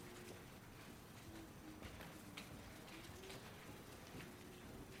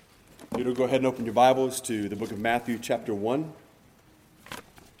You'll go ahead and open your Bibles to the book of Matthew, chapter 1.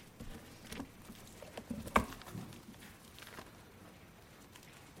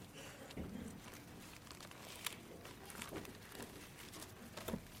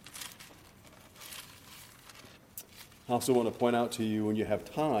 I also want to point out to you, when you have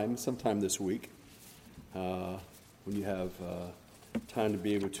time, sometime this week, when you have time to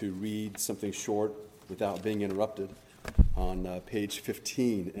be able to read something short without being interrupted, on page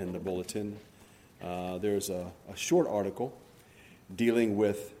 15 in the bulletin, there's a short article dealing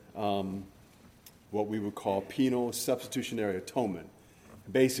with what we would call penal substitutionary atonement.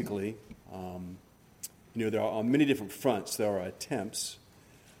 Basically, there are on many different fronts, there are attempts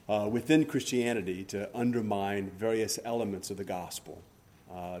within Christianity to undermine various elements of the gospel,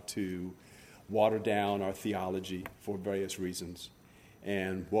 to water down our theology for various reasons.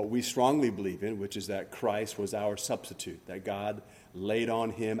 And what we strongly believe in, which is that Christ was our substitute, that God laid on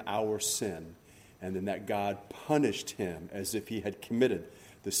him our sin, and then that God punished him as if he had committed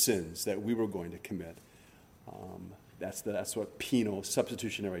the sins that we were going to commit. That's what penal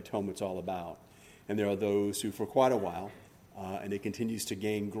substitutionary atonement's all about. And there are those who, for quite a while, and it continues to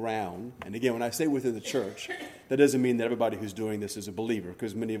gain ground. And again, when I say within the church, that doesn't mean that everybody who's doing this is a believer,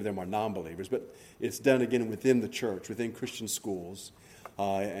 because many of them are non-believers. But it's done, again, within the church, within Christian schools,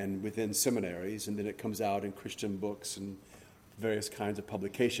 and within seminaries, and then it comes out in Christian books and various kinds of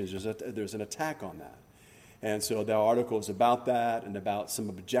publications. There's an attack on that. And so there are articles about that and about some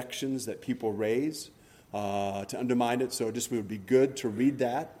objections that people raise to undermine it. So it just would be good to read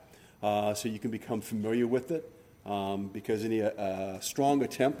that so you can become familiar with it, because any strong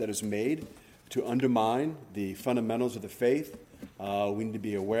attempt that is made to undermine the fundamentals of the faith, we need to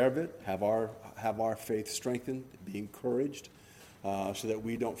be aware of it, have our faith strengthened, be encouraged, so that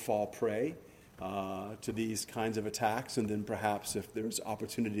we don't fall prey to these kinds of attacks. And then perhaps if there's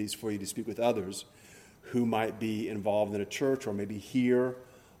opportunities for you to speak with others who might be involved in a church or maybe here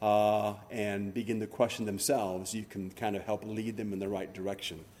and begin to question themselves, you can kind of help lead them in the right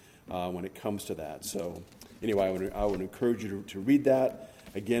direction when it comes to that. So anyway, I would encourage you to read that.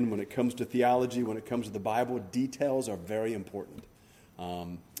 Again, when it comes to theology, when it comes to the Bible, details are very important.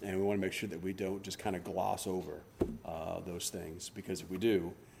 And we want to make sure that we don't just kind of gloss over those things, because if we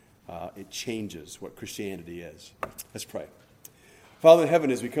do, it changes what Christianity is. Let's pray. Father in heaven,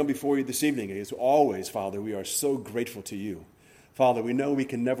 as we come before you this evening, as always, Father, we are so grateful to you. Father, we know we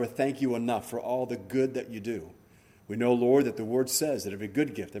can never thank you enough for all the good that you do. We know, Lord, that the Word says that every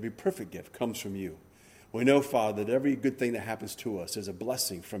good gift, every perfect gift comes from you. We know, Father, that every good thing that happens to us is a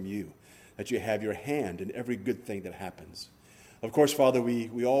blessing from you, that you have your hand in every good thing that happens. Of course, Father,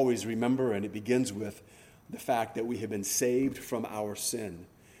 we always remember, and it begins with the fact that we have been saved from our sin,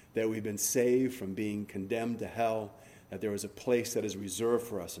 that we've been saved from being condemned to hell, that there is a place that is reserved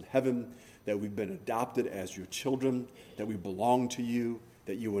for us in heaven, that we've been adopted as your children, that we belong to you,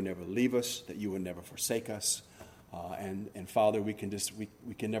 that you will never leave us, that you will never forsake us. And Father, we can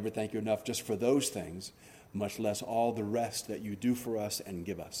never thank you enough just for those things, much less all the rest that you do for us and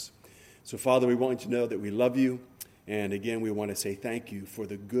give us. So, Father, we want you to know that we love you. And again, we want to say thank you for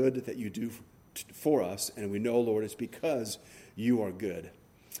the good that you do for us. And we know, Lord, it's because you are good.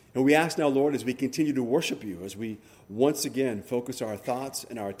 And we ask now, Lord, as we continue to worship you, as we once again focus our thoughts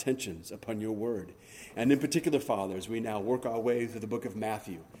and our attentions upon your word. And in particular, Father, as we now work our way through the book of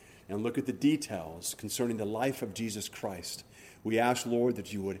Matthew and look at the details concerning the life of Jesus Christ, we ask, Lord,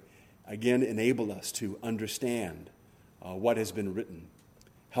 that you would again enable us to understand what has been written,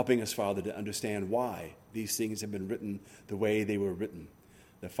 helping us, Father, to understand why these things have been written the way they were written.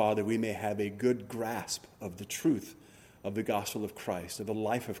 That, Father, we may have a good grasp of the truth of the gospel of Christ, of the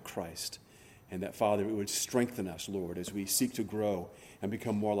life of Christ. And that, Father, it would strengthen us, Lord, as we seek to grow and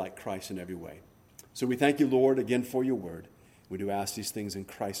become more like Christ in every way. So we thank you, Lord, again for your word. We do ask these things in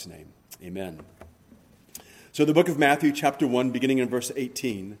Christ's name. Amen. So the book of Matthew, chapter 1, beginning in verse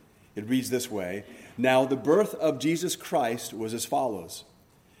 18, it reads this way. Now the birth of Jesus Christ was as follows.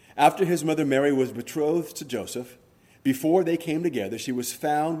 After his mother Mary was betrothed to Joseph, before they came together, she was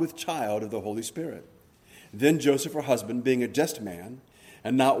found with child of the Holy Spirit. Then Joseph, her husband, being a just man,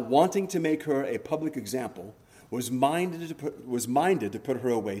 and not wanting to make her a public example, was minded to put her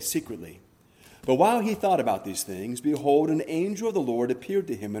away secretly. But while he thought about these things, behold, an angel of the Lord appeared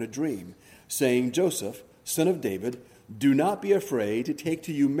to him in a dream, saying, Joseph, son of David, do not be afraid to take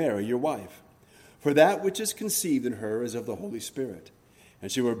to you Mary, your wife, for that which is conceived in her is of the Holy Spirit.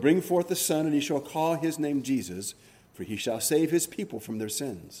 And she will bring forth a son, and he shall call his name Jesus, for he shall save his people from their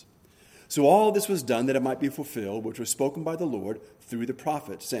sins. So all this was done that it might be fulfilled, which was spoken by the Lord through the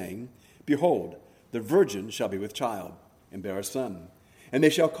prophet, saying, Behold, the virgin shall be with child, and bear a son, And they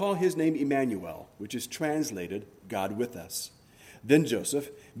shall call his name Emmanuel, which is translated, God with us. Then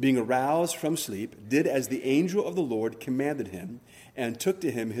Joseph, being aroused from sleep, did as the angel of the Lord commanded him, and took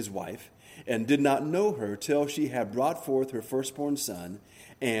to him his wife, and did not know her till she had brought forth her firstborn son,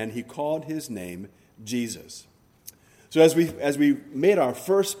 and he called his name Jesus. So as we made our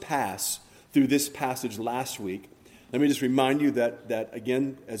first pass through this passage last week, let me just remind you that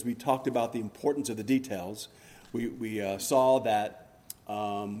again, as we talked about the importance of the details, we saw that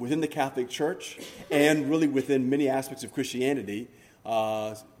within the Catholic Church and really within many aspects of Christianity,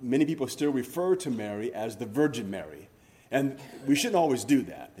 many people still refer to Mary as the Virgin Mary. And we shouldn't always do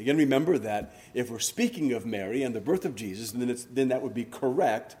that. Again, remember that if we're speaking of Mary and the birth of Jesus, then that would be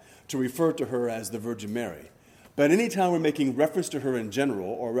correct to refer to her as the Virgin Mary. But anytime we're making reference to her in general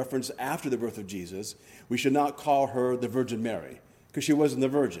or reference after the birth of Jesus, we should not call her the Virgin Mary because she wasn't the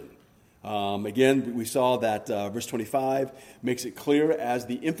Virgin. Again, we saw that verse 25 makes it clear, as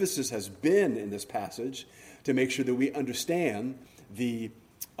the emphasis has been in this passage, to make sure that we understand the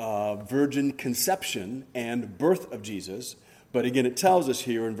virgin conception and birth of Jesus. But again, it tells us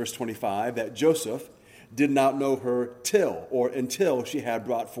here in verse 25 that Joseph did not know her until she had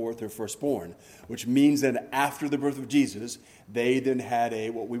brought forth her firstborn, which means that after the birth of Jesus, they then had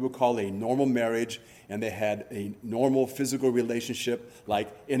what we would call a normal marriage, and they had a normal physical relationship like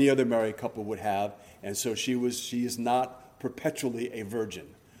any other married couple would have. And so she is not perpetually a virgin.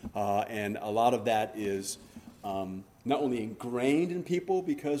 And a lot of that is not only ingrained in people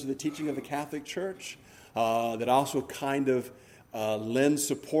because of the teaching of the Catholic Church, that also kind of lends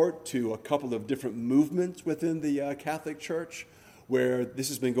support to a couple of different movements within the Catholic Church, where this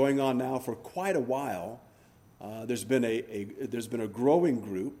has been going on now for quite a while. There's been a growing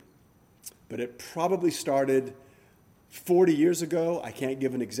group, but it probably started 40 years ago. I can't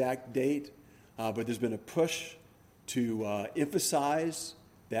give an exact date, but there's been a push to emphasize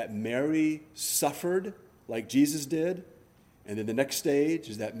that Mary suffered like Jesus did, and then the next stage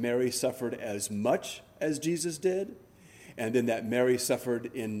is that Mary suffered as much as Jesus did, and then that Mary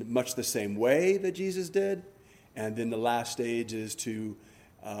suffered in much the same way that Jesus did, and then the last stage is to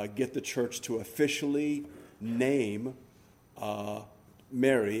get the church to officially name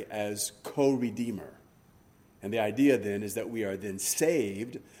Mary as co-redeemer. And the idea then is that we are then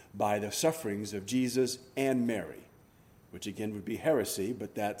saved by the sufferings of Jesus and Mary, which again would be heresy,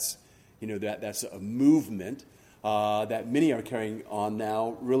 but that's a movement that many are carrying on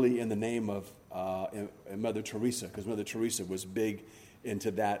now, really in the name of Mother Teresa, because Mother Teresa was big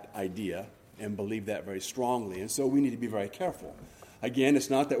into that idea and believed that very strongly. And so we need to be very careful. Again, it's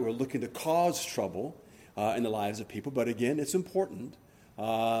not that we're looking to cause trouble in the lives of people, but again, it's important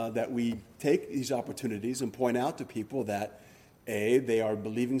that we take these opportunities and point out to people that, A, they are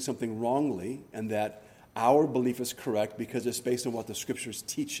believing something wrongly, and that our belief is correct because it's based on what the Scripture is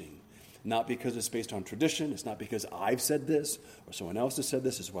teaching. Not because it's based on tradition. It's not because I've said this or someone else has said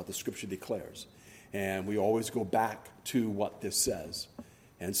this. It's what the Scripture declares. And we always go back to what this says.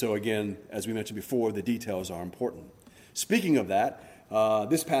 And so again, as we mentioned before, the details are important. Speaking of that,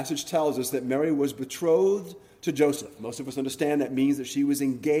 this passage tells us that Mary was betrothed to Joseph. Most of us understand that means that she was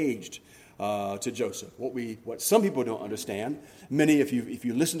engaged to Joseph. What some people don't understand, many, if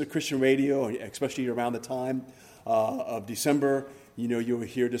you listen to Christian radio, especially around the time of December, you'll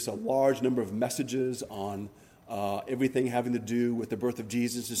hear just a large number of messages on everything having to do with the birth of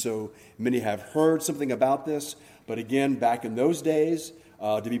Jesus. And so many have heard something about this. But again, back in those days,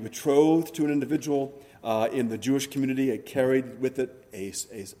 to be betrothed to an individual in the Jewish community, it carried with it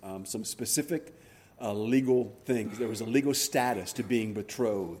some specific legal things. There was a legal status to being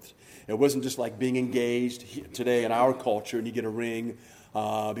betrothed. It wasn't just like being engaged today in our culture and you get a ring,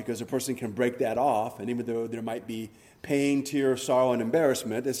 because a person can break that off. And even though there might be pain, tear, sorrow, and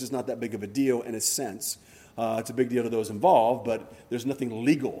embarrassment, this is not that big of a deal in a sense. It's a big deal to those involved, but there's nothing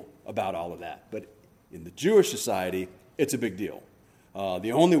legal about all of that. But in the Jewish society, it's a big deal.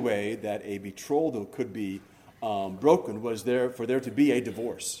 The only way that a betrothal could be broken was for there to be a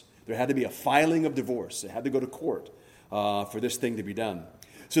divorce. There had to be a filing of divorce. It had to go to court for this thing to be done.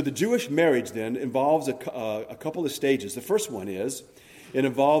 So the Jewish marriage then involves a couple of stages. The first one is it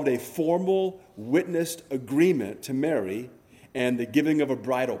involved a formal witnessed agreement to marry and the giving of a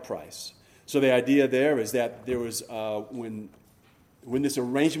bridal price. So the idea there is that there was, when this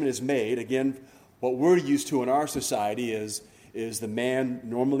arrangement is made, again, what we're used to in our society is the man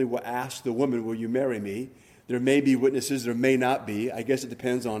normally will ask the woman, will you marry me? There may be witnesses, there may not be. I guess it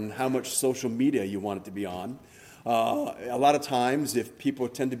depends on how much social media you want it to be on. A lot of times, if people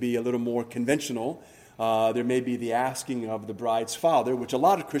tend to be a little more conventional, there may be the asking of the bride's father, which a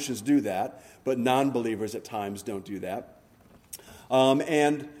lot of Christians do that, but non-believers at times don't do that.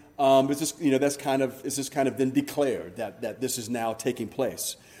 It's just kind of then declared that this is now taking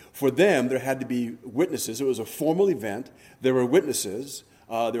place. For them, there had to be witnesses. It was a formal event. There were witnesses.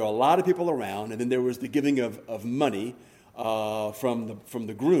 There were a lot of people around, and then there was the giving of money from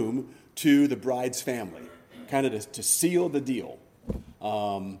the groom to the bride's family, kind of to seal the deal.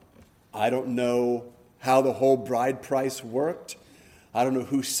 I don't know how the whole bride price worked. I don't know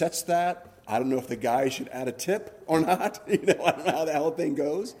who sets that. I don't know if the guy should add a tip or not. I don't know how the whole thing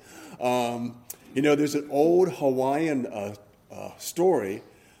goes. There's an old Hawaiian story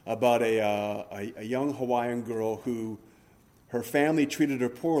about a young Hawaiian girl who her family treated her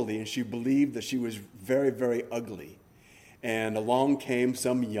poorly, and she believed that she was very, very ugly. And along came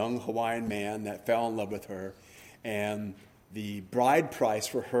some young Hawaiian man that fell in love with her, and the bride price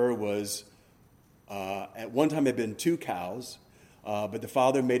for her was, at one time, it had been 2 cows, but the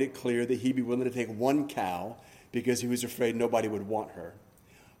father made it clear that he'd be willing to take 1 cow because he was afraid nobody would want her.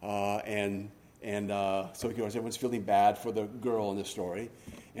 So of course, everyone's feeling bad for the girl in this story.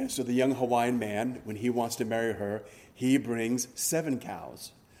 And so the young Hawaiian man, when he wants to marry her, he brings 7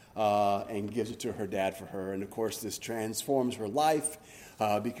 cows and gives it to her dad for her. And of course, this transforms her life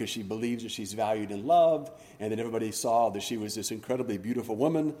because she believes that she's valued and loved. And then everybody saw that she was this incredibly beautiful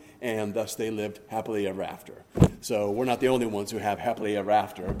woman, and thus they lived happily ever after. So we're not the only ones who have happily ever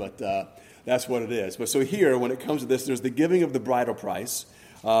after, but that's what it is. But so here, when it comes to this, there's the giving of the bridal price,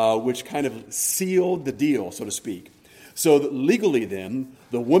 which kind of sealed the deal, so to speak. So that legally then,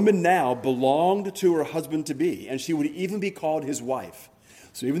 the woman now belonged to her husband-to-be, and she would even be called his wife.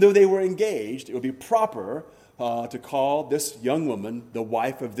 So even though they were engaged, it would be proper to call this young woman the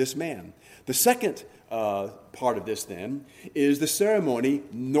wife of this man. The second part of this then is the ceremony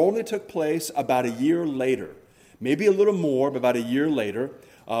normally took place about a year later, maybe a little more, but about a year later,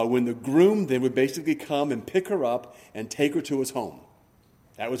 when the groom then would basically come and pick her up and take her to his home.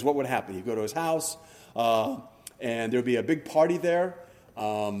 That was what would happen. He'd go to his house, and there'd be a big party there.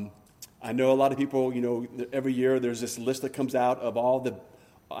 I know a lot of people, every year there's this list that comes out of all the,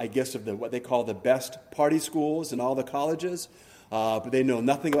 what they call the best party schools and all the colleges, but they know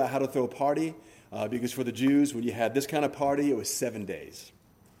nothing about how to throw a party, because for the Jews, when you had this kind of party, it was 7 days.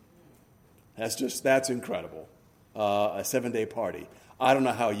 That's incredible, a 7-day party. I don't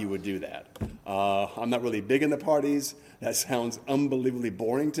know how you would do that. I'm not really big into parties. That sounds unbelievably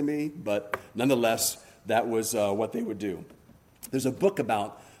boring to me, but nonetheless, that was what they would do. There's a book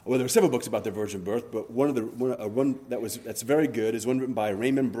there are several books about the virgin birth, but one that's very good is one written by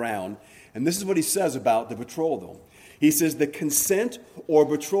Raymond Brown, and this is what he says about the betrothal. He says the consent or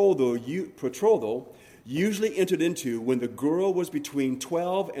betrothal usually entered into when the girl was between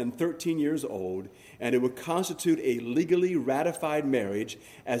 12 and 13 years old, and it would constitute a legally ratified marriage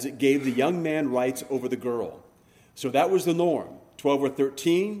as it gave the young man rights over the girl. So that was the norm. 12 or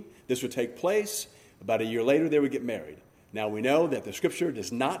 13, this would take place. About a year later, they would get married. Now, we know that the Scripture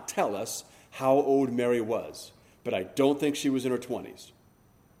does not tell us how old Mary was, but I don't think she was in her 20s.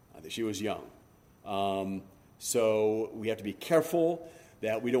 I think she was young. So we have to be careful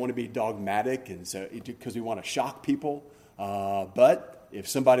that we don't want to be dogmatic and because we want to shock people. But if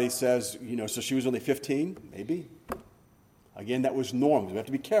somebody says, so she was only 15, maybe. Again, that was normal. We have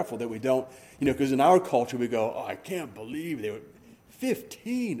to be careful that we don't, because in our culture we go, I can't believe they were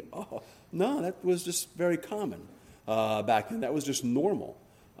 15. Oh, no, that was just very common back then. That was just normal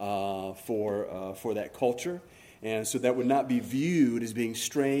for that culture. And so that would not be viewed as being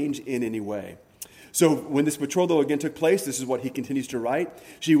strange in any way. So when this betrothal again took place, this is what he continues to write.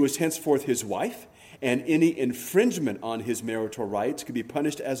 She was henceforth his wife, and any infringement on his marital rights could be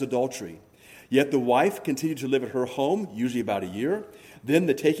punished as adultery. Yet the wife continued to live at her home, usually about a year. Then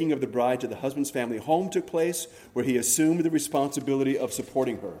the taking of the bride to the husband's family home took place, where he assumed the responsibility of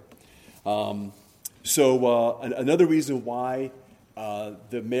supporting her. Another reason why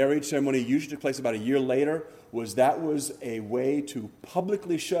the marriage ceremony usually took place about a year later was that was a way to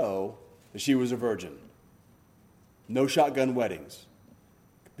publicly show that she was a virgin. No shotgun weddings.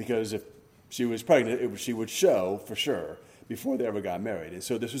 Because if she was pregnant, she would show for sure before they ever got married. And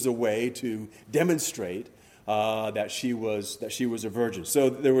so this was a way to demonstrate that she was a virgin. So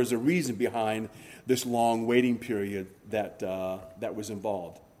there was a reason behind this long waiting period that was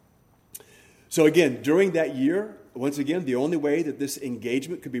involved. So again, during that year, once again, the only way that this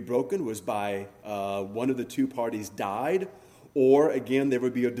engagement could be broken was by one of the two parties died, or again, there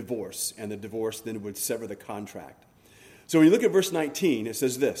would be a divorce, and the divorce then would sever the contract. So when you look at verse 19, it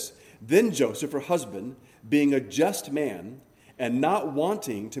says this: Then Joseph, her husband, being a just man, and not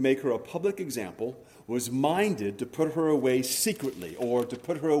wanting to make her a public example, was minded to put her away secretly, or to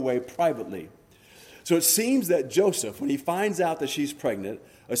put her away privately. So it seems that Joseph, when he finds out that she's pregnant,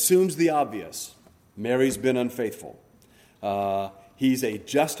 assumes the obvious. Mary's been unfaithful. He's a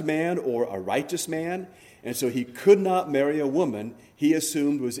just man or a righteous man, and so he could not marry a woman he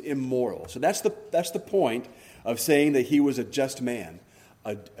assumed was immoral. So that's the point of saying that he was a just man.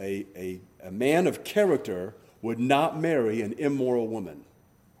 A man of character would not marry an immoral woman.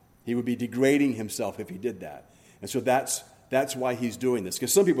 He would be degrading himself if he did that. And so that's why he's doing this.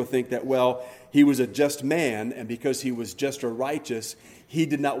 Because some people think that, well, he was a just man, and because he was just or righteous, he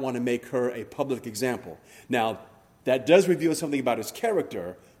did not want to make her a public example. Now, that does reveal something about his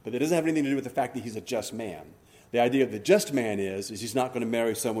character, but that doesn't have anything to do with the fact that he's a just man. The idea of the just man is he's not going to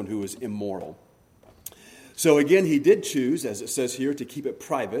marry someone who is immoral. So again, he did choose, as it says here, to keep it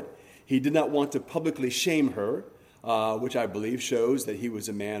private. He did not want to publicly shame her, which I believe shows that he was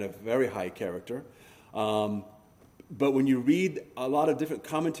a man of very high character. But when you read a lot of different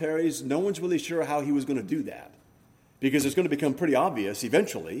commentaries, no one's really sure how he was going to do that. Because it's going to become pretty obvious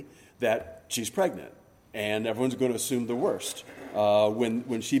eventually that she's pregnant. And everyone's going to assume the worst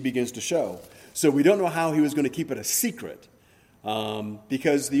when she begins to show. So we don't know how he was going to keep it a secret.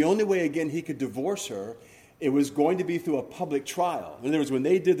 Because the only way, again, he could divorce her, it was going to be through a public trial. In other words, when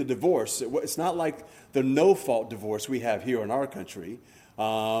they did the divorce, it's not like the no-fault divorce we have here in our country,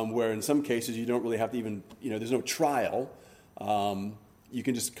 where in some cases you don't really have to even, there's no trial. You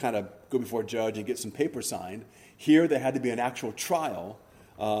can just kind of go before a judge and get some paper signed. Here, there had to be an actual trial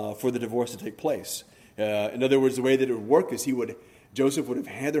for the divorce to take place. In other words, the way that it would work is Joseph would have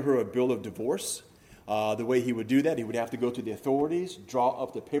handed her a bill of divorce. The way he would do that, he would have to go to the authorities, draw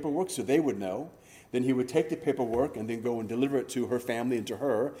up the paperwork so they would know. Then he would take the paperwork and then go and deliver it to her family and to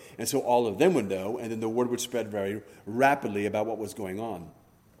her, and so all of them would know, and then the word would spread very rapidly about what was going on.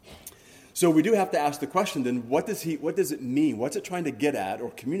 So we do have to ask the question then, what does it mean? What's it trying to get at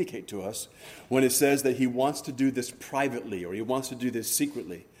or communicate to us when it says that he wants to do this privately or he wants to do this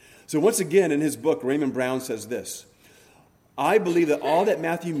secretly? So once again, in his book, Raymond Brown says this: I believe that all that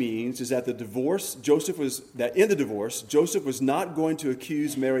Matthew means is that in the divorce, Joseph was not going to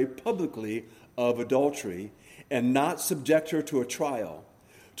accuse Mary publicly of adultery and not subject her to a trial.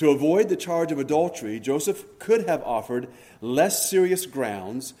 To avoid the charge of adultery, Joseph could have offered less serious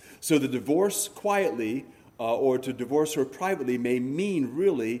grounds, so the divorce quietly or to divorce her privately may mean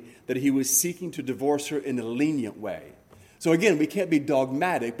really that he was seeking to divorce her in a lenient way. So again, we can't be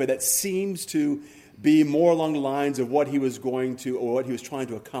dogmatic, but that seems to be more along the lines of what he was going to, or what he was trying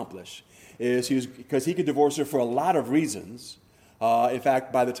to accomplish, because he could divorce her for a lot of reasons. In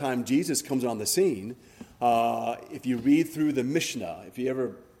fact, by the time Jesus comes on the scene, if you read through the Mishnah, if you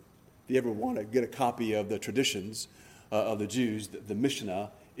ever want to get a copy of the traditions of the Jews, the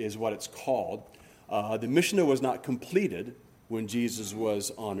Mishnah is what it's called. The Mishnah was not completed when Jesus was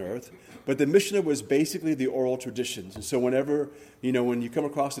on earth, but the Mishnah was basically the oral traditions. And so whenever, when you come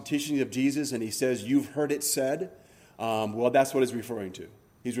across the teachings of Jesus and he says, "You've heard it said," well, that's what he's referring to.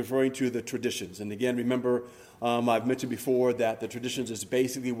 He's referring to the traditions. And again, remember, I've mentioned before that the traditions is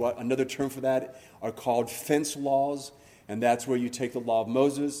basically what another term for that are called fence laws. And that's where you take the law of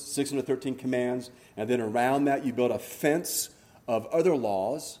Moses, 613 commands, and then around that you build a fence of other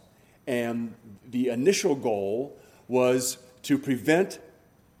laws. And the initial goal was to prevent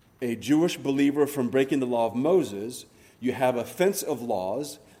a Jewish believer from breaking the law of Moses. You have a fence of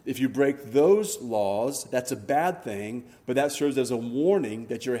laws. If you break those laws, that's a bad thing, but that serves as a warning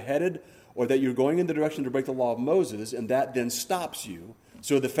that you're headed or that you're going in the direction to break the law of Moses, and that then stops you.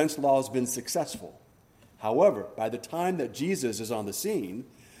 So the fence law has been successful. However, by the time that Jesus is on the scene,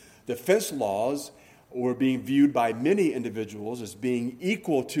 the fence laws were being viewed by many individuals as being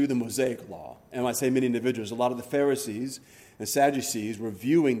equal to the Mosaic law. And when I say many individuals, a lot of the Pharisees and Sadducees were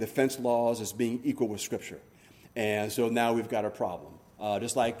viewing the fence laws as being equal with Scripture. And so now we've got a problem.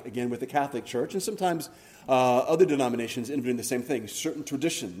 Just like, again, with the Catholic Church, and sometimes other denominations end up doing the same thing. Certain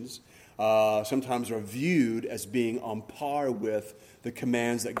traditions sometimes are viewed as being on par with the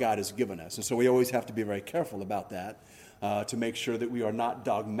commands that God has given us. And so we always have to be very careful about that to make sure that we are not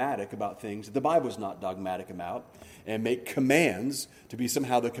dogmatic about things that the Bible is not dogmatic about, and make commands to be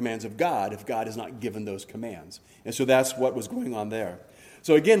somehow the commands of God if God has not given those commands. And so that's what was going on there.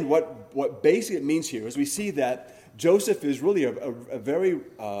 So again, what basically it means here is we see that Joseph is really a very,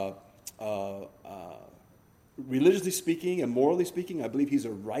 religiously speaking and morally speaking, I believe he's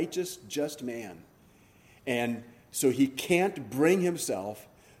a righteous, just man. And so he can't bring himself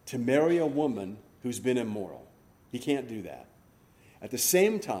to marry a woman who's been immoral. He can't do that. At the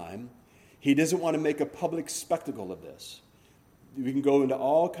same time, he doesn't want to make a public spectacle of this. we can go into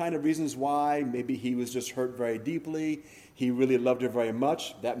all kind of reasons why. Maybe he was just hurt very deeply. He really loved her very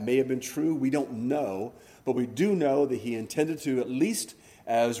much. That may have been true. We don't know. But we do know that he intended to, at least,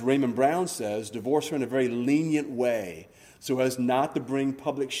 as Raymond Brown says, divorce her in a very lenient way so as not to bring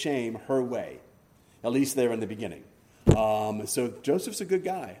public shame her way, at least there in the beginning. So Joseph's a good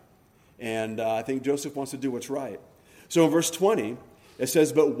guy. And I think Joseph wants to do what's right. So in verse 20, it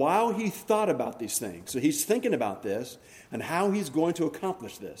says, but while he thought about these things, so he's thinking about this and how he's going to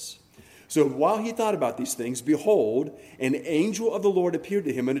accomplish this. So while he thought about these things, behold, an angel of the Lord appeared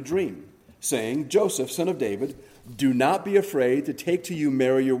to him in a dream, saying, Joseph, son of David, do not be afraid to take to you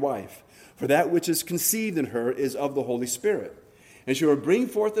Mary your wife, for that which is conceived in her is of the Holy Spirit. And she will bring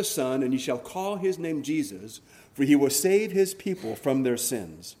forth a son, and ye shall call his name Jesus, for he will save his people from their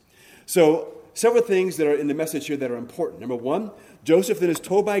sins. So several things that are in the message here that are important. Number one, Joseph then is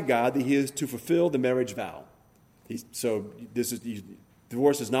told by God that he is to fulfill the marriage vow.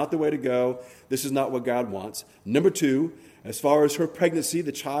 Divorce is not the way to go. This is not what God wants. Number two, as far as her pregnancy,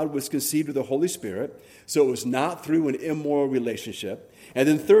 the child was conceived of the Holy Spirit, so it was not through an immoral relationship. And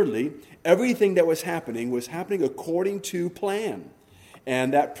then thirdly, everything that was happening according to plan.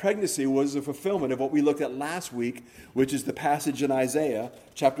 And that pregnancy was the fulfillment of what we looked at last week, which is the passage in Isaiah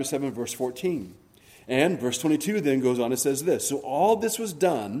chapter 7, verse 14. And verse 22 then goes on and says this, so all this was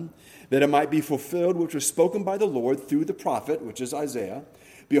done that it might be fulfilled which was spoken by the Lord through the prophet, which is Isaiah.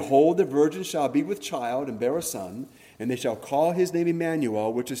 Behold, the virgin shall be with child and bear a son, and they shall call his name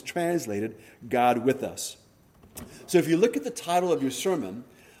Emmanuel, which is translated, God with us. So if you look at the title of your sermon,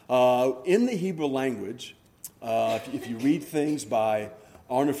 in the Hebrew language, if you read things by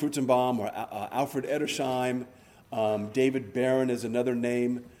Arnold Fruchtenbaum or Alfred Edersheim, David Barron is another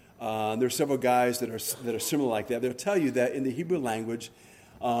name. There are several guys that are similar like that. They'll tell you that in the Hebrew language,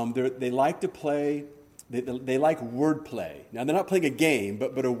 they like to play. They like wordplay. Now they're not playing a game,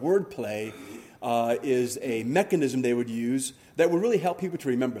 but a wordplay is a mechanism they would use that would really help people to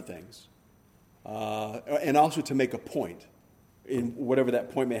remember things, and also to make a point in whatever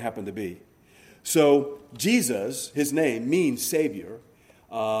that point may happen to be. So Jesus, his name, means Savior,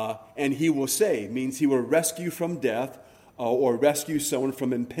 and he will save, means he will rescue from death or rescue someone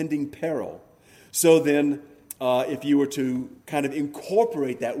from impending peril. So then, if you were to kind of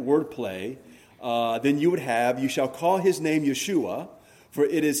incorporate that wordplay, then you would have, you shall call his name Yeshua, for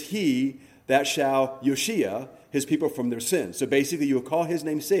it is he that shall Yoshia his people from their sins. So basically, you will call his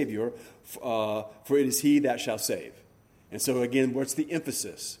name Savior, for it is he that shall save. And so again, what's the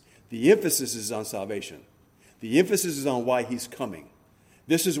emphasis? The emphasis is on salvation. The emphasis is on why he's coming.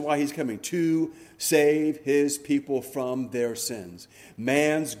 This is why he's coming, to save his people from their sins.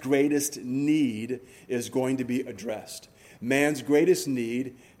 Man's greatest need is going to be addressed. Man's greatest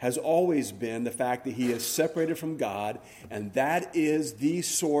need has always been the fact that he is separated from God, and that is the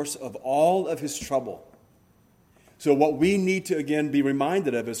source of all of his trouble. So what we need to, again, be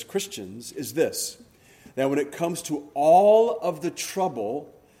reminded of as Christians is this, that when it comes to all of the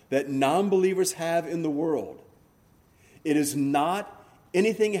trouble that non-believers have in the world, it is not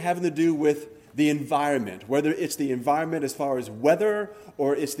anything having to do with the environment, whether it's the environment as far as weather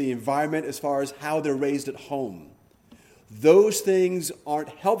or it's the environment as far as how they're raised at home. Those things aren't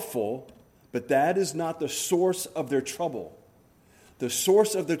helpful, but that is not the source of their trouble. The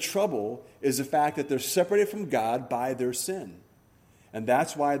source of their trouble is the fact that they're separated from God by their sin. And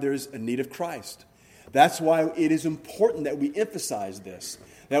that's why there's a need of Christ. That's why it is important that we emphasize this,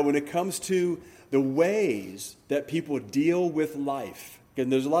 that when it comes to the ways that people deal with life,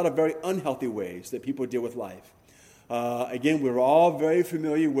 and there's a lot of very unhealthy ways that people deal with life. Again, we're all very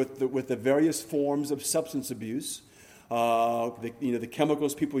familiar with the various forms of substance abuse. The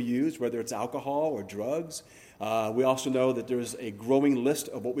chemicals people use, whether it's alcohol or drugs. We also know that there's a growing list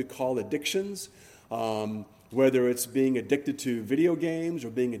of what we call addictions, whether it's being addicted to video games or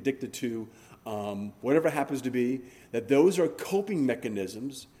being addicted to whatever it happens to be, that those are coping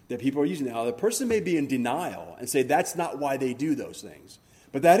mechanisms that people are using. Now, the person may be in denial and say that's not why they do those things,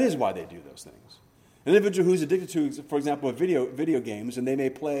 but that is why they do those things. An individual who's addicted to, for example, video games, and they may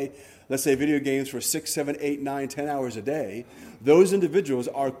play, let's say, video games for 6, 7, 8, 9, 10 hours a day, those individuals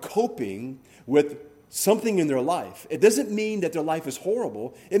are coping with something in their life. It doesn't mean that their life is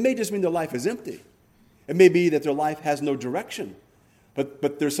horrible. It may just mean their life is empty. It may be that their life has no direction.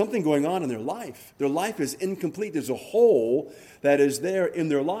 But there's something going on in their life. Their life is incomplete. There's a hole that is there in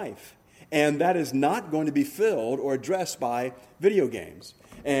their life. And that is not going to be filled or addressed by video games.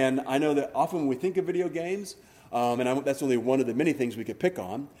 And I know that often when we think of video games, that's only one of the many things we could pick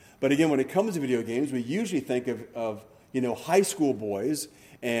on. But again, when it comes to video games, we usually think of high school boys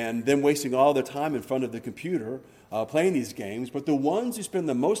and them wasting all their time in front of the computer playing these games. But the ones who spend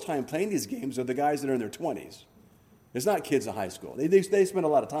the most time playing these games are the guys that are in their 20s. It's not kids in high school. They spend a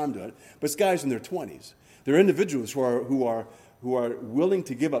lot of time doing it, but it's guys in their 20s. They're individuals who are willing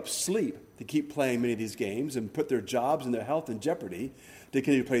to give up sleep to keep playing many of these games and put their jobs and their health in jeopardy to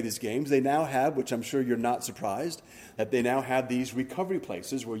continue to play these games. They now have, which I'm sure you're not surprised, that they now have these recovery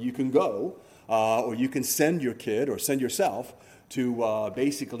places where you can go or you can send your kid or send yourself to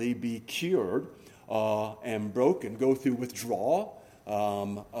basically be cured and broken, go through withdrawal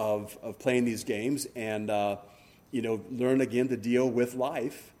of playing these games and learn again to deal with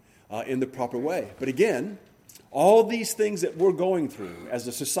life in the proper way. But again, all these things that we're going through as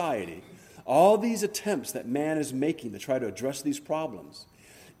a society, all these attempts that man is making to try to address these problems,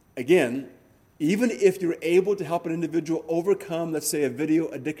 again, even if you're able to help an individual overcome, let's say, a video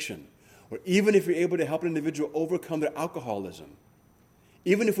addiction, or even if you're able to help an individual overcome their alcoholism,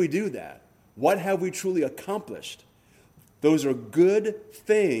 even if we do that, what have we truly accomplished? Those are good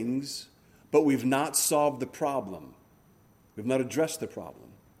things, but we've not solved the problem. We've not addressed the problem.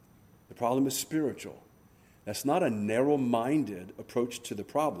 The problem is spiritual. That's not a narrow-minded approach to the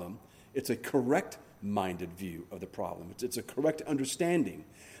problem. It's a correct-minded view of the problem. It's a correct understanding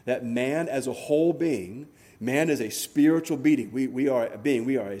that man as a whole being, man is a spiritual being. We are a being.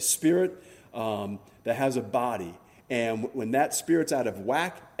 We are a spirit that has a body. And when that spirit's out of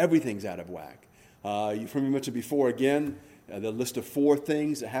whack, everything's out of whack. You've heard me mention before again, the list of 4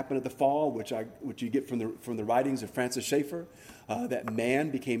 things that happened at the fall, which you get from the writings of Francis Schaeffer, that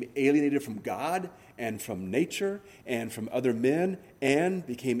man became alienated from God and from nature and from other men and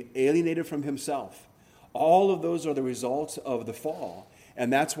became alienated from himself. All of those are the results of the fall.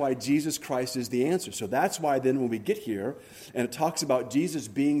 And that's why Jesus Christ is the answer. So that's why then when we get here and it talks about Jesus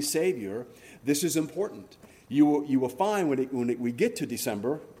being Savior, this is important. You will find when we get to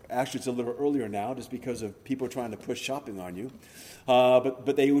December, actually it's a little earlier now just because of people trying to push shopping on you,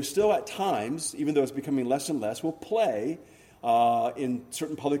 but they will still at times, even though it's becoming less and less, will play in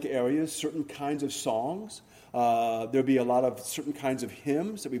certain public areas certain kinds of songs. There'll be a lot of certain kinds of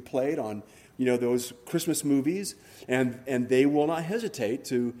hymns that we played on those Christmas movies, and they will not hesitate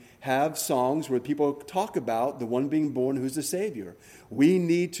to have songs where people talk about the one being born who's the Savior. We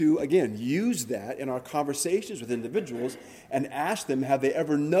need to, again, use that in our conversations with individuals and ask them, have they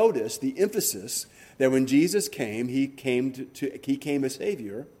ever noticed the emphasis that when Jesus came, he came as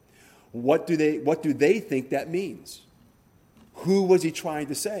Savior? What do they think that means? Who was he trying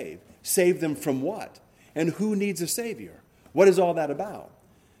to save? Save them from what? And who needs a Savior? What is all that about?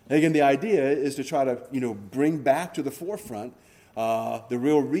 And again, the idea is to try to, bring back to the forefront the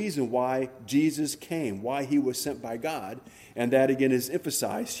real reason why Jesus came, why he was sent by God, and that, again, is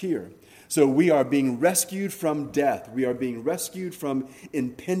emphasized here. So we are being rescued from death. We are being rescued from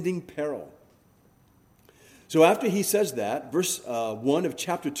impending peril. So after he says that, verse 1 of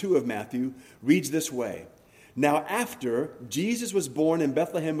chapter 2 of Matthew reads this way. Now after Jesus was born in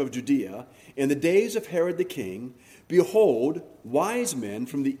Bethlehem of Judea, in the days of Herod the king, behold, wise men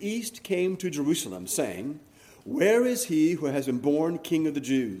from the east came to Jerusalem, saying, Where is he who has been born King of the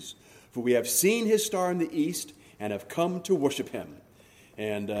Jews? For we have seen his star in the east and have come to worship him.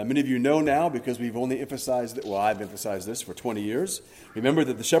 And many of you know now, because we've only emphasized it, I've emphasized this for 20 years. Remember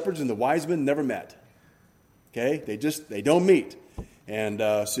that the shepherds and the wise men never met. Okay? They don't meet. And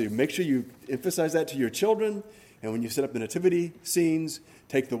so make sure you emphasize that to your children. And when you set up the nativity scenes,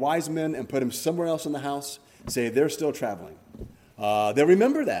 take the wise men and put them somewhere else in the house. Say they're still traveling. They'll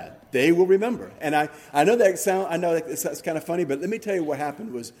remember that. They will remember. And I know that's kind of funny, but let me tell you what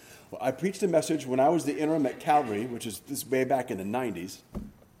happened was I preached a message when I was the interim at Calvary, which is this way back in the 90s.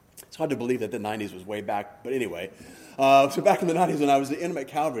 It's hard to believe that the 90s was way back, but anyway. So back in the 90s when I was the interim at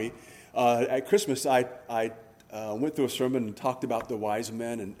Calvary, at Christmas I went through a sermon and talked about the wise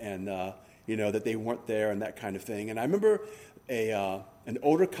men and that they weren't there and that kind of thing. And I remember an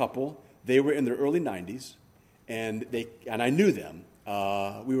older couple. They were in their early 90s, and I knew them.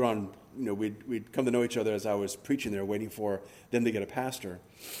 We were on, we'd come to know each other as I was preaching there, waiting for them to get a pastor.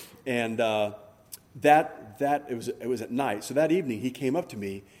 And it was at night. So that evening he came up to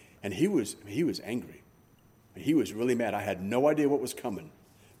me, and he was angry. He was really mad. I had no idea what was coming,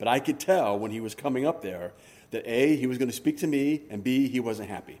 but I could tell when he was coming up there that A, he was going to speak to me, and B, he wasn't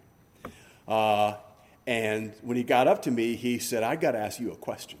happy. And when he got up to me, he said, I got to ask you a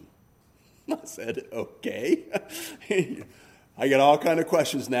question. I said, okay. I get all kind of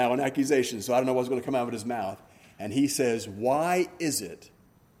questions now and accusations, so I don't know what's going to come out of his mouth. And he says, why is it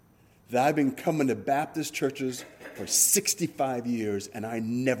that I've been coming to Baptist churches for 65 years and I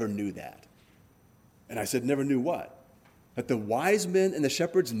never knew that? And I said, never knew what? That the wise men and the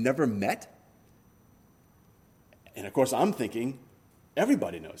shepherds never met? And of course, I'm thinking,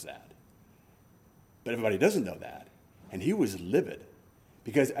 everybody knows that. But everybody doesn't know that. And he was livid.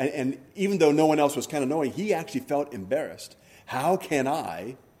 Because, and even though no one else was kind of knowing, he actually felt embarrassed. How can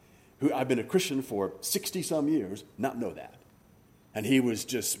I, who I've been a Christian for 60-some years, not know that? And he was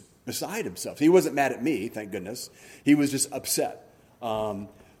just beside himself. He wasn't mad at me, thank goodness. He was just upset.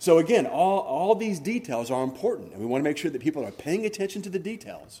 So again, all these details are important, and we want to make sure that people are paying attention to the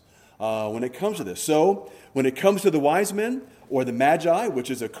details when it comes to this. So when it comes to the wise men or the magi,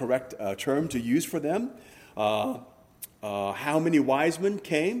 which is a correct term to use for them, how many wise men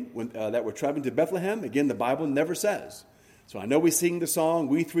came that were traveling to Bethlehem? Again, the Bible never says. So I know we sing the song,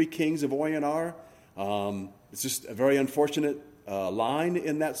 "We Three Kings of Orient Are." It's just a very unfortunate line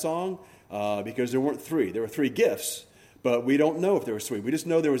in that song because there weren't three. There were three gifts, but we don't know if there was three. We just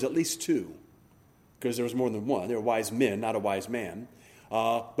know there was at least two because there was more than one. There were wise men, not a wise man.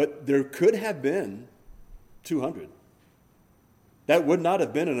 But there could have been 200. That would not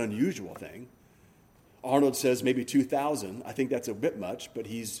have been an unusual thing. Arnold says maybe 2,000. I think that's a bit much, but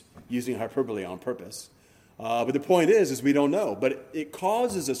he's using hyperbole on purpose. But the point is we don't know. But it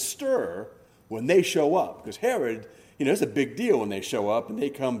causes a stir when they show up. Because Herod, it's a big deal when they show up. And they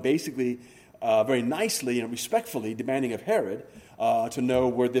come basically very nicely and respectfully demanding of Herod to know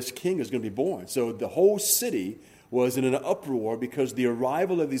where this king is going to be born. So the whole city was in an uproar because of the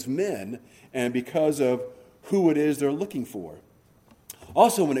arrival of these men and because of who it is they're looking for.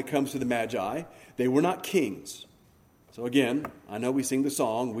 Also, when it comes to the Magi, they were not kings. So again, I know we sing the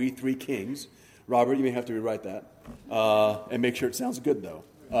song, "We Three Kings." Robert, you may have to rewrite that and make sure it sounds good, though.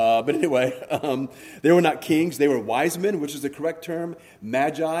 But anyway, they were not kings. They were wise men, which is the correct term,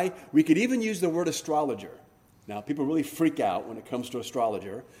 magi. We could even use the word astrologer. Now, people really freak out when it comes to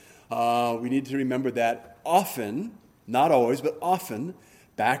astrologer. We need to remember that often, not always, but often,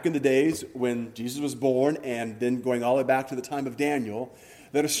 back in the days when Jesus was born and then going all the way back to the time of Daniel,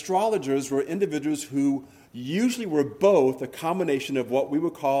 that astrologers were individuals who usually were both a combination of what we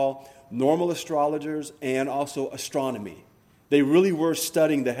would call normal astrologers and also astronomy. They really were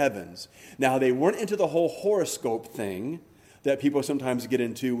studying the heavens. Now, they weren't into the whole horoscope thing that people sometimes get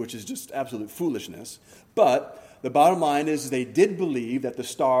into, which is just absolute foolishness. But the bottom line is they did believe that the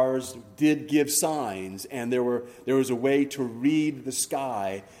stars did give signs, and there was a way to read the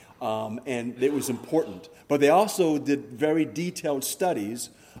sky, and it was important. But they also did very detailed studies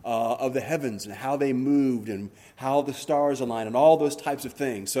of the heavens and how they moved and how the stars align and all those types of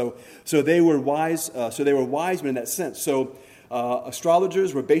things. So they were wise. So they were wise men in that sense. So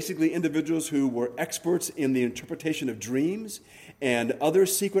astrologers were basically individuals who were experts in the interpretation of dreams and other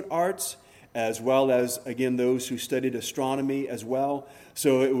secret arts, as well as, again, those who studied astronomy as well.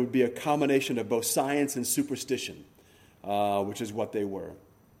 So it would be a combination of both science and superstition, which is what they were.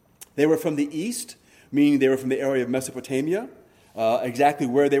 They were from the east, meaning they were from the area of Mesopotamia. Exactly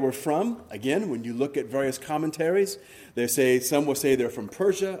where they were from, again, when you look at various commentaries, some will say they're from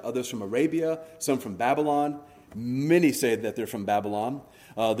Persia, others from Arabia, some from Babylon. Many say that they're from Babylon.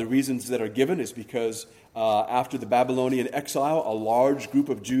 The reasons that are given is because after the Babylonian exile, a large group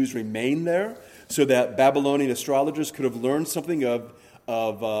of Jews remained there, so that Babylonian astrologers could have learned something of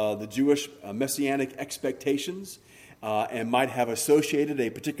the Jewish messianic expectations and might have associated a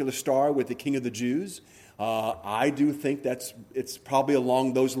particular star with the King of the Jews. I do think it's probably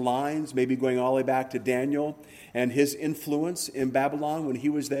along those lines, maybe going all the way back to Daniel and his influence in Babylon when he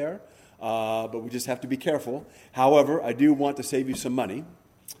was there. But we just have to be careful. However, I do want to save you some money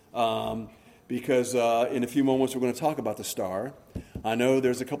because in a few moments we're going to talk about the star. I know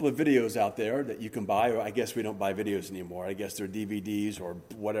there's a couple of videos out there that you can buy, or I guess we don't buy videos anymore. I guess they're DVDs or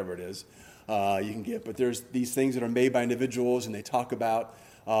whatever it is you can get. But there's these things that are made by individuals, and they talk about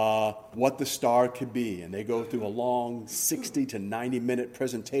what the star could be. And they go through a long 60 to 90-minute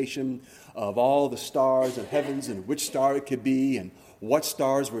presentation of all the stars and heavens and which star it could be and what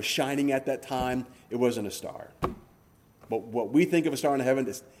stars were shining at that time. It wasn't a star. But what we think of a star in heaven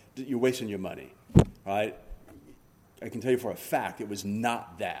is you're wasting your money, right? I can tell you for a fact it was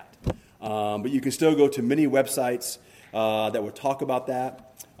not that. But you can still go to many websites that will talk about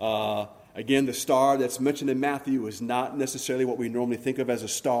that. Again, the star that's mentioned in Matthew is not necessarily what we normally think of as a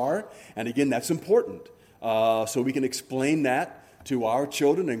star. And again, that's important. So we can explain that to our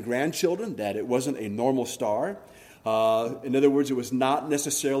children and grandchildren that it wasn't a normal star. In other words, it was not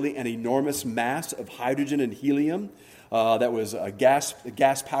necessarily an enormous mass of hydrogen and helium that was a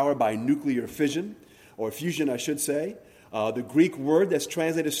gas powered by nuclear fission, or fusion, I should say. The Greek word that's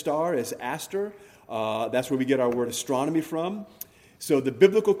translated star is aster. That's where we get our word astronomy from. So the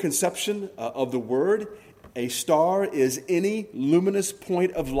biblical conception of the word A star is any luminous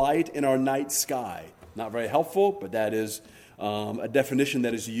point of light in our night sky. Not very helpful, but that is a definition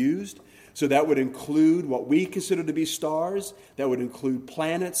that is used. So that would include what we consider to be stars. That would include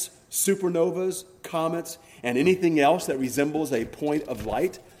planets, supernovas, comets, and anything else that resembles a point of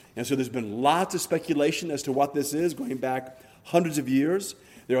light. And so there's been lots of speculation as to what this is, going back hundreds of years.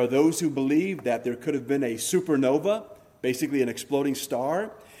 There are those who believe that there could have been a supernova, basically an exploding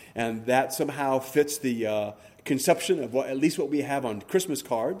star, and that somehow fits the conception of at least what we have on Christmas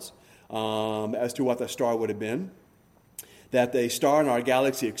cards as to what the star would have been. That a star in our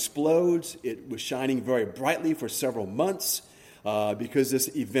galaxy explodes. It was shining very brightly for several months because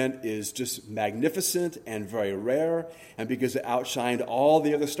this event is just magnificent and very rare, and because it outshined all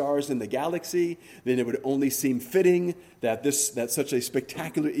the other stars in the galaxy, then it would only seem fitting that such a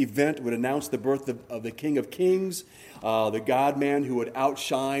spectacular event would announce the birth of the King of Kings, the God-man who would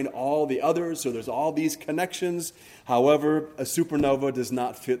outshine all the others. So there's all these connections. However, a supernova does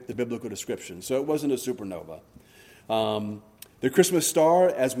not fit the biblical description, so it wasn't a supernova. The Christmas star,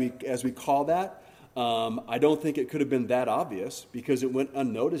 as we call that, I don't think it could have been that obvious because it went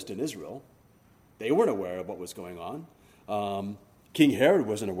unnoticed in Israel. They weren't aware of what was going on. King Herod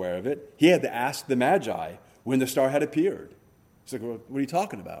wasn't aware of it. He had to ask the Magi when the star had appeared. He's like, well, what are you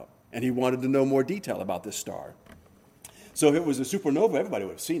talking about? And he wanted to know more detail about this star. So if it was a supernova, everybody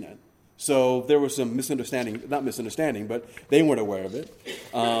would have seen it. So there was some not misunderstanding, but they weren't aware of it.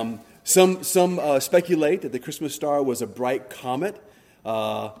 Some speculate that the Christmas star was a bright comet,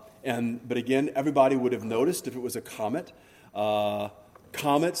 but again, everybody would have noticed if it was a comet.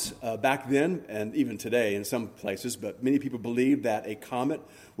 Comets back then, and even today in some places, but many people believe that a comet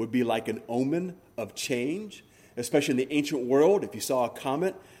would be like an omen of change, especially in the ancient world. If you saw a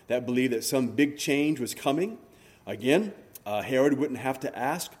comet, that believed that some big change was coming. Again, Herod wouldn't have to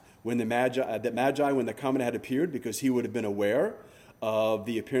ask when the comet had appeared, because he would have been aware of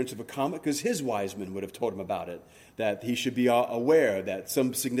the appearance of a comet, because his wise men would have told him about it, that he should be aware that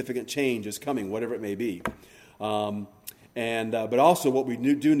some significant change is coming, whatever it may be. But also what we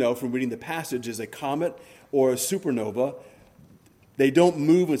do know from reading the passage is a comet or a supernova, they don't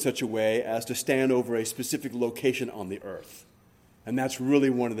move in such a way as to stand over a specific location on the earth. And that's really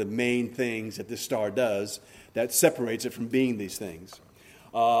one of the main things that this star does that separates it from being these things.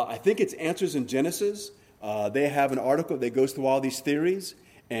 I think it's Answers in Genesis. They have an article that goes through all these theories,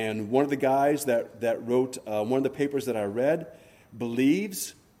 and one of the guys that wrote one of the papers that I read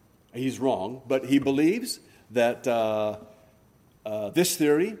believes, he's wrong, but he believes that this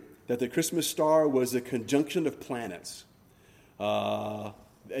theory, that the Christmas star was a conjunction of planets. A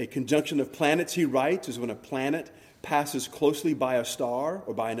conjunction of planets, he writes, is when a planet passes closely by a star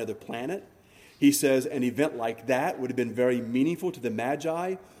or by another planet. He says an event like that would have been very meaningful to the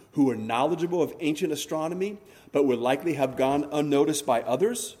Magi, who were knowledgeable of ancient astronomy, but would likely have gone unnoticed by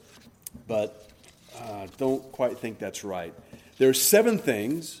others. But don't quite think that's right. There are 7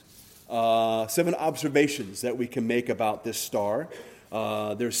 things, 7 observations that we can make about this star.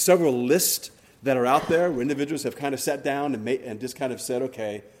 There's several lists that are out there where individuals have kind of sat down and just kind of said,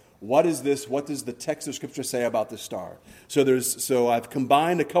 okay, what is this? What does the text of Scripture say about this star? So I've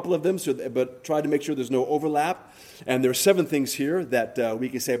combined a couple of them, but tried to make sure there's no overlap. And there are 7 things here that we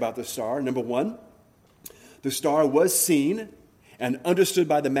can say about the star. Number 1, the star was seen and understood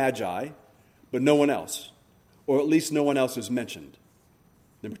by the Magi, but no one else, or at least no one else is mentioned.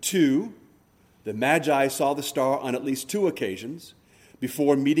 Number 2, the Magi saw the star on at least 2 occasions,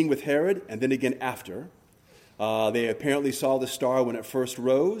 before meeting with Herod and then again after. They apparently saw the star when it first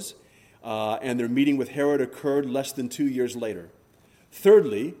rose, and their meeting with Herod occurred less than 2 years later.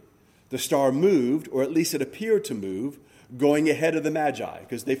 Thirdly, the star moved, or at least it appeared to move, going ahead of the Magi,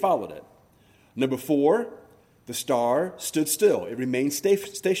 because they followed it. Number 4, the star stood still. It remained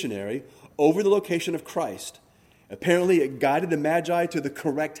stationary over the location of Christ. Apparently, it guided the Magi to the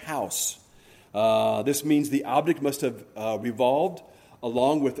correct house. This means the object must have revolved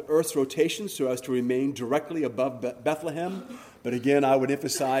along with Earth's rotation so as to remain directly above Bethlehem. But again, I would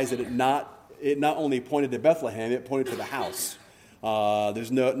emphasize that it not only pointed to Bethlehem, it pointed to the house.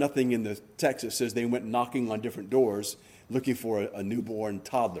 There's nothing in the text that says they went knocking on different doors looking for a newborn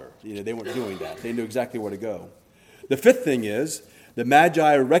toddler. They weren't doing that. They knew exactly where to go. The 5th thing is, the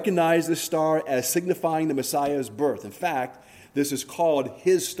Magi recognized the star as signifying the Messiah's birth. In fact, this is called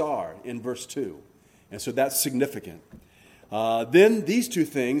his star in verse 2. And so that's significant. Then these 2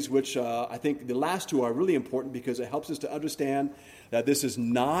 things, which I think the last 2 are really important because it helps us to understand that this is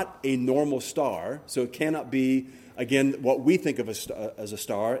not a normal star. So it cannot be, again, what we think of as a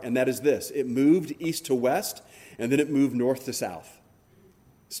star, and that is this. It moved east to west, and then it moved north to south.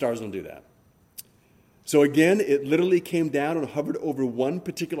 Stars don't do that. So again, it literally came down and hovered over one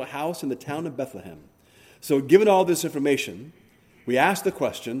particular house in the town of Bethlehem. So given all this information, we ask the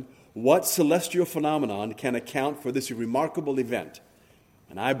question, what celestial phenomenon can account for this remarkable event?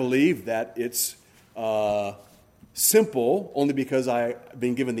 And I believe that it's simple only because I've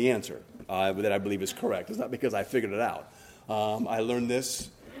been given the answer that I believe is correct. It's not because I figured it out. I learned this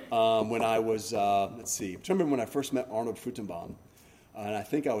when I was, I remember when I first met Arnold Fruchtenbaum, and I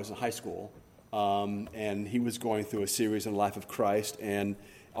think I was in high school, and he was going through a series on the life of Christ, and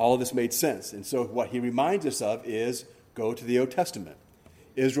all of this made sense. And so what he reminds us of is go to the Old Testament.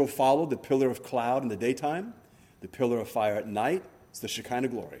 Israel followed the pillar of cloud in the daytime, the pillar of fire at night. It's the Shekinah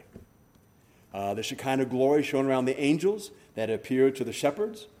glory. The Shekinah glory shone around the angels that appeared to the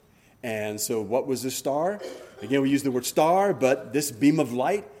shepherds. And so what was this star? Again, we use the word star, but this beam of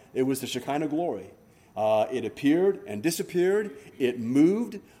light, it was the Shekinah glory. It appeared and disappeared. It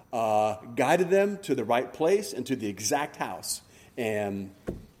moved, guided them to the right place and to the exact house. And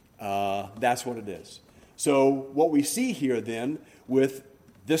that's what it is. So what we see here then with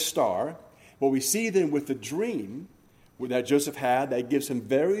this star, what we see then with the dream that Joseph had that gives him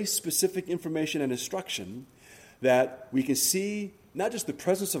very specific information and instruction, that we can see not just the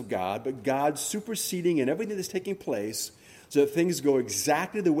presence of God, but God superseding in everything that's taking place so that things go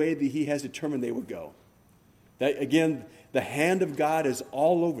exactly the way that he has determined they would go. That, again, the hand of God is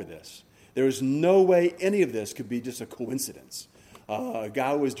all over this. There is no way any of this could be just a coincidence.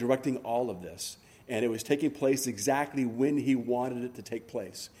 God was directing all of this, and it was taking place exactly when he wanted it to take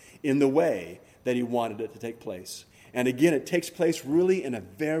place, in the way that he wanted it to take place. And again, it takes place really in a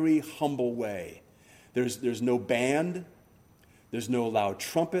very humble way. There's no band. There's no loud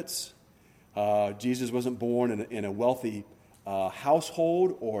trumpets. Jesus wasn't born in a wealthy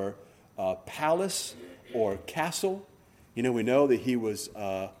household or palace or castle. We know that he was,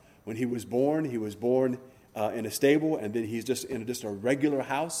 when he was born in a stable, and then he's just in just a regular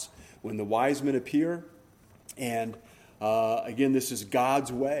house when the wise men appear. And again, this is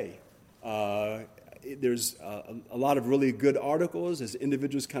God's way. There's a lot of really good articles as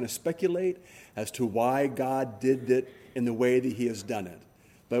individuals kind of speculate as to why God did it in the way that he has done it.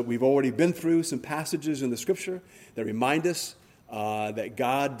 But we've already been through some passages in the Scripture that remind us that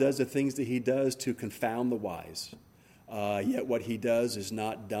God does the things that he does to confound the wise. Yet what he does is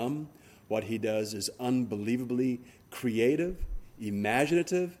not dumb. What he does is unbelievably creative,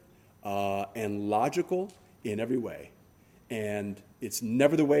 imaginative, and logical in every way. And it's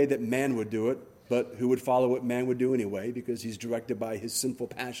never the way that man would do it, but who would follow what man would do anyway, because he's directed by his sinful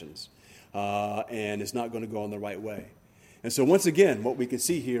passions, and is not going to go in the right way. And so once again, what we can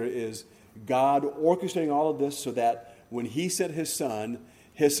see here is God orchestrating all of this so that when he sent his son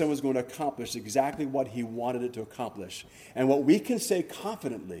was going to accomplish exactly what he wanted it to accomplish. And what we can say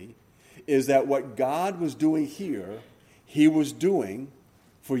confidently is that what God was doing here, he was doing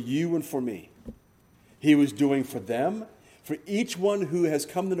for you and for me. He was doing for them, for each one who has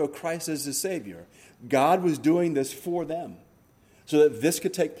come to know Christ as his Savior. God was doing this for them so that this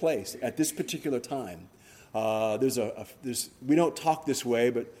could take place at this particular time. We don't talk this way,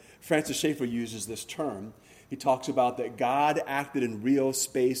 but Francis Schaeffer uses this term. He talks about that God acted in real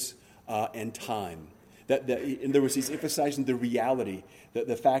space and time. In other words, he's emphasizing the reality,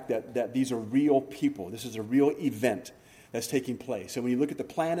 the fact that these are real people. This is a real event that's taking place. And when you look at the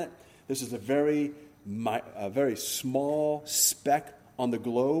planet, this is a very small speck on the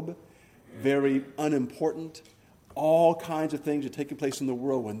globe, very unimportant. All kinds of things are taking place in the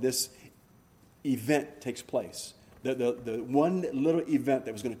world when this event takes place. The one little event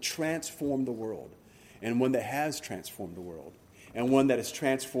that was going to transform the world, and one that has transformed the world, and one that has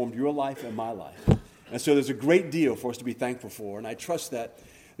transformed your life and my life. And so there's a great deal for us to be thankful for, and I trust that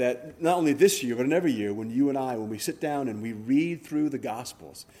not only this year, but in every year, when we sit down and we read through the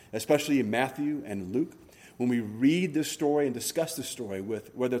Gospels, especially in Matthew and Luke, when we read this story and discuss this story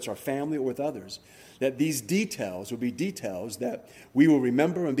with, whether it's our family or with others, that these details will be details that we will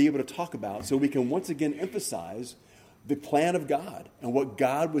remember and be able to talk about so we can once again emphasize the plan of God and what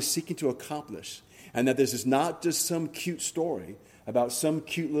God was seeking to accomplish. And that this is not just some cute story about some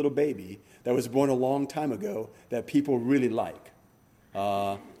cute little baby that was born a long time ago that people really like.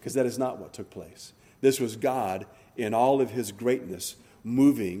 Because that is not what took place. This was God in all of his greatness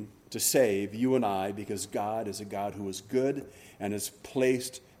moving to save you and I, because God is a God who is good and has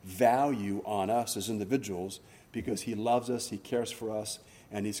placed value on us as individuals because he loves us, he cares for us,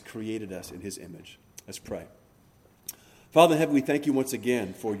 and he's created us in his image. Let's pray. Father in heaven, we thank you once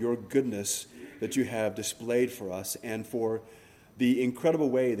again for your goodness that you have displayed for us and for the incredible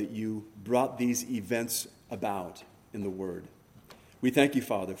way that you brought these events about in the Word. We thank you,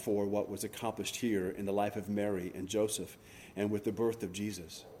 Father, for what was accomplished here in the life of Mary and Joseph and with the birth of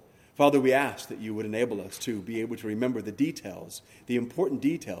Jesus. Father, we ask that you would enable us to be able to remember the details, the important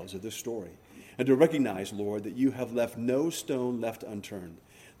details of this story, and to recognize, Lord, that you have left no stone left unturned,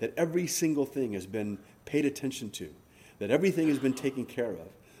 that every single thing has been paid attention to, that everything has been taken care of,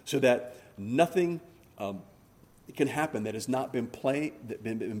 so that nothing can happen that has not been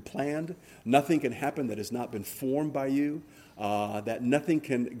planned, nothing can happen that has not been formed by you, that nothing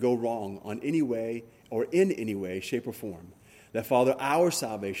can go wrong on any way or in any way, shape, or form. That, Father, our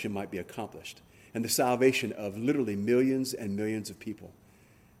salvation might be accomplished, and the salvation of literally millions and millions of people.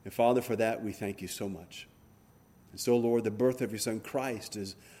 And, Father, for that, we thank you so much. And so, Lord, the birth of your Son, Christ,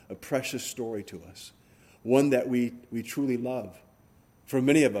 is a precious story to us, one that we truly love. For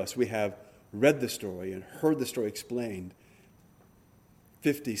many of us, we have read the story and heard the story explained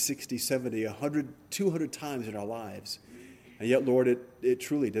 50, 60, 70, 100, 200 times in our lives. And yet, Lord, it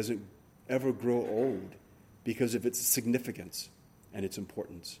truly doesn't ever grow old because of its significance and its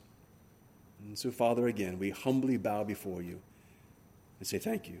importance. And so, Father, again, we humbly bow before you and say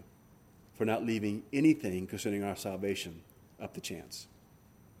thank you for not leaving anything concerning our salvation up to chance.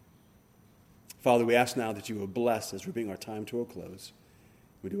 Father, we ask now that you will bless as we bring our time to a close.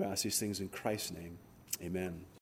 We do ask these things in Christ's name. Amen.